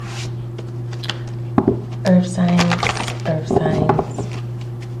Earth signs,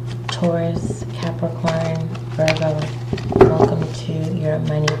 Taurus, Capricorn, Virgo. Welcome to your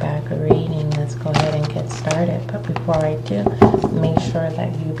money bag reading. Let's go ahead and get started. But before I do, make sure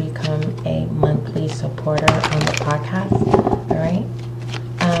that you become a monthly supporter on the podcast. All right.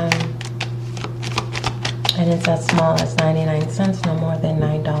 And it's as small as 99 cents, no more than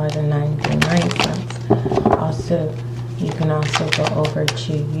 $9.99. Also, you can also go over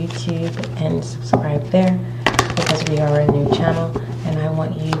to YouTube and subscribe there because we are a new channel and I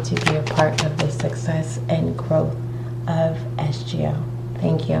want you to be a part of the success and growth of SGO.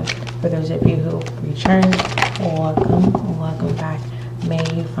 Thank you. For those of you who returned, welcome back. May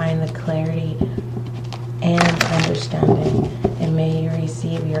you find the clarity and understanding, and may you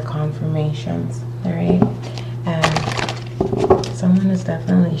receive your confirmations. All right. And someone is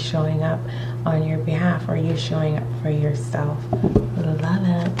definitely showing up on your behalf, or you're showing up for yourself. Love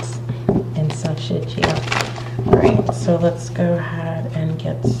it. And so should you. All right. So let's go ahead and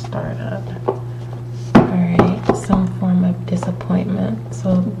get started. All right. Some form of disappointment.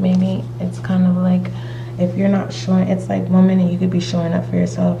 So maybe it's kind of like, if you're not showing, it's like one minute you could be showing up for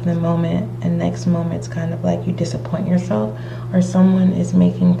yourself, and next moment it's kind of like you disappoint yourself, or someone is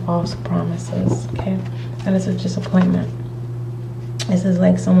making false promises. Okay, that is a disappointment. This is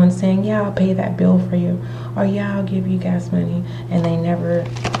like someone saying, yeah, I'll pay that bill for you, or yeah, I'll give you gas money, and they never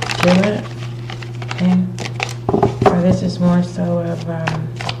do it. Okay, or this is more so of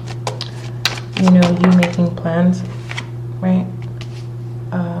you making plans, right?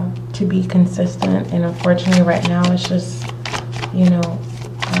 To be consistent, and unfortunately right now it's just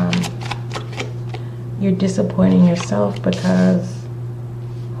you're disappointing yourself because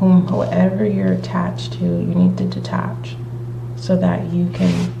whoever you're attached to, you need to detach so that you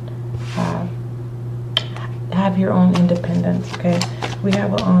can have your own independence. Okay, we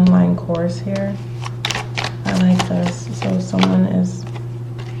have an online course here. I like this. So someone is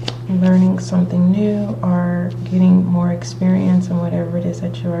learning something new or getting more experience in whatever it is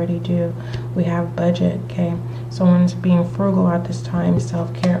that you already do. We have budget. Okay, someone's being frugal at this time.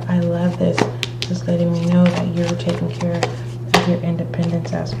 Self-care. I love this. Just letting me know that you're taking care of your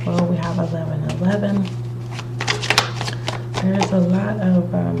independence as well. We have 1111. There's a lot of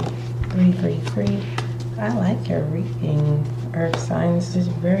 333. I like your reading, earth signs. This is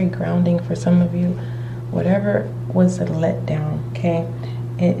very grounding for some of you. Whatever was a letdown, okay,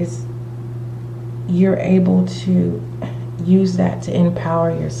 you're able to use that to empower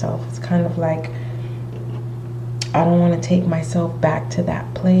yourself. It's kind of like, I don't want to take myself back to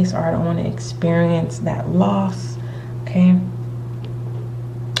that place, or I don't want to experience that loss. Okay.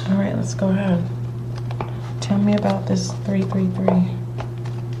 All right, let's go ahead. Tell me about this 333.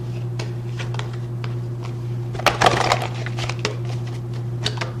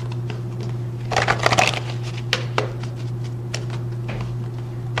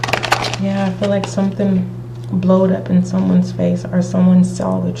 Yeah, I feel like something blowed up in someone's face, or someone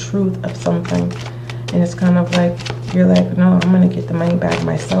saw the truth of something, and it's kind of like you're like, no, I'm gonna get the money back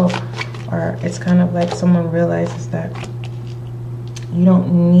myself. Or it's kind of like someone realizes that you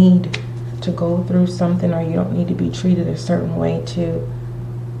don't need to go through something, or you don't need to be treated a certain way to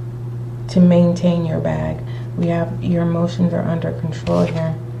maintain your bag. We have your emotions are under control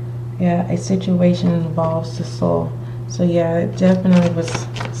here. Yeah, a situation involves the soul. So yeah, it definitely was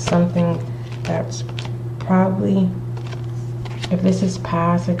something that's probably, if this is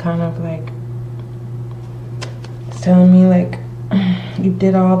past, it kind of like, it's telling me like you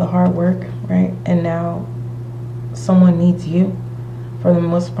did all the hard work, right? And now someone needs you. For the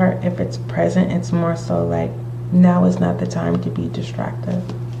most part, if it's present, it's more so like, now is not the time to be distracted.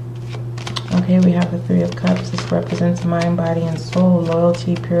 Okay, we have the 3 of Cups. This represents mind, body, and soul,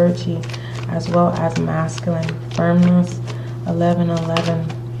 loyalty, purity, as well as masculine firmness. 1111.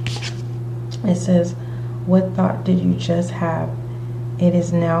 It says, what thought did you just have? It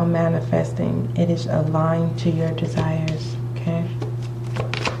is now manifesting. It is aligned to your desires. Okay.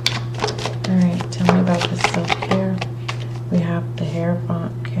 All right. Tell me about the self-care. We have the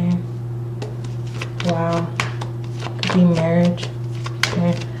Hierophant. Okay. Wow. Could be marriage.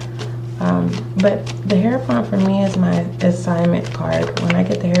 Okay. But the Hierophant for me is my assignment card. When I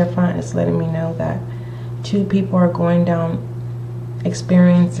get the Hierophant, it's letting me know that 2 people are going down,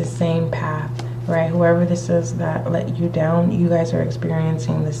 experience the same path, right? Whoever this is that let you down, you guys are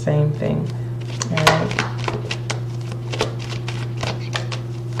experiencing the same thing.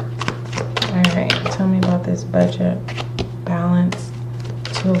 All right. Tell me about this budget, balance,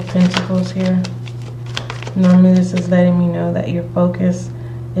 2 of Pentacles here. Normally this is letting me know that your focus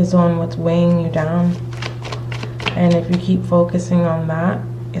is on what's weighing you down, and if you keep focusing on that,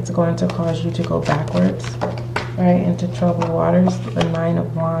 it's going to cause you to go backwards, right, into troubled waters. The Nine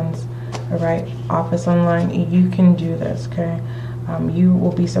of Wands, all right, office online. You can do this, okay? You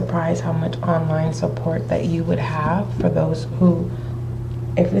will be surprised how much online support that you would have for those who,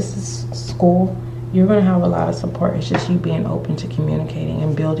 if this is school, you're going to have a lot of support. It's just you being open to communicating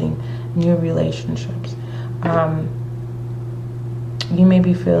and building new relationships. You may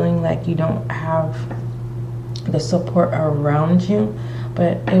be feeling like you don't have the support around you,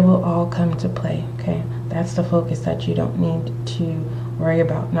 but it will all come to play, okay? That's the focus that you don't need to worry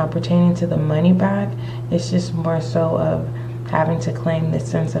about. Now, pertaining to the money bag, it's just more so of having to claim this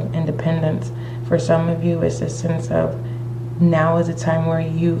sense of independence. For some of you, it's a sense of now is a time where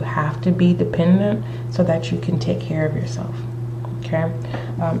you have to be dependent so that you can take care of yourself, okay?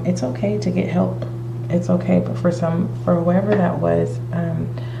 It's okay to get help. It's okay, but for whoever that was,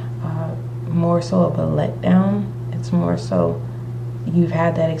 more so of a letdown. It's more so you've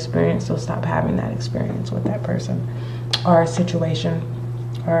had that experience, so stop having that experience with that person or situation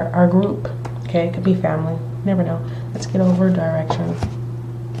or our group, okay? It could be family, never know. Let's get over direction.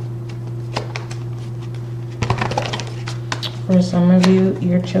 For some of you,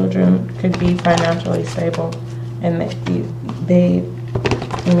 your children could be financially stable, and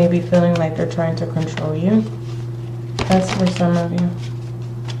you may be feeling like they're trying to control you. That's for some of you.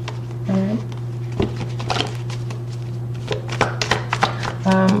 All right.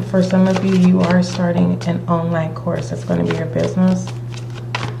 For some of you, you are starting an online course that's going to be your business,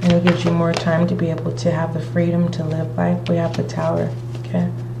 and it gives you more time to be able to have the freedom to live life. We have the Tower,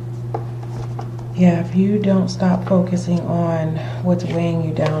 okay? Yeah, if you don't stop focusing on what's weighing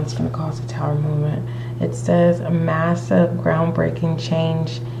you down, it's going to cause a Tower movement. It says a massive groundbreaking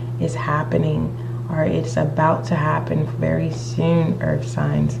change is happening, or it's about to happen very soon, Earth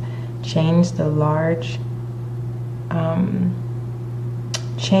signs. Change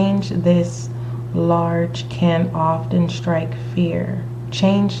this large can often strike fear.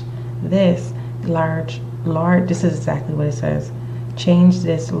 Change this large, this is exactly what it says. Change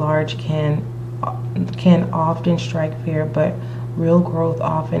this large can often strike fear, but real growth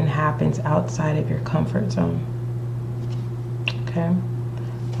often happens outside of your comfort zone. Okay?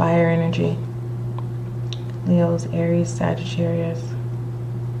 Fire energy. Leos, Aries, Sagittarius.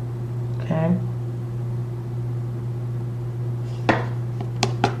 Okay?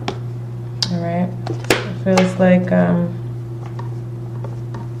 Alright? It feels like,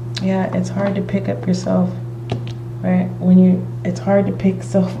 yeah, it's hard to pick up yourself, right? It's hard to pick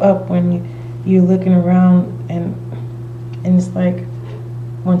yourself up when you're looking around, and it's like,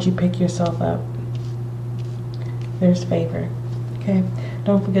 once you pick yourself up, there's favor, okay?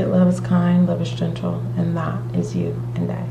 Don't forget, love is kind, love is gentle, and that is you and I.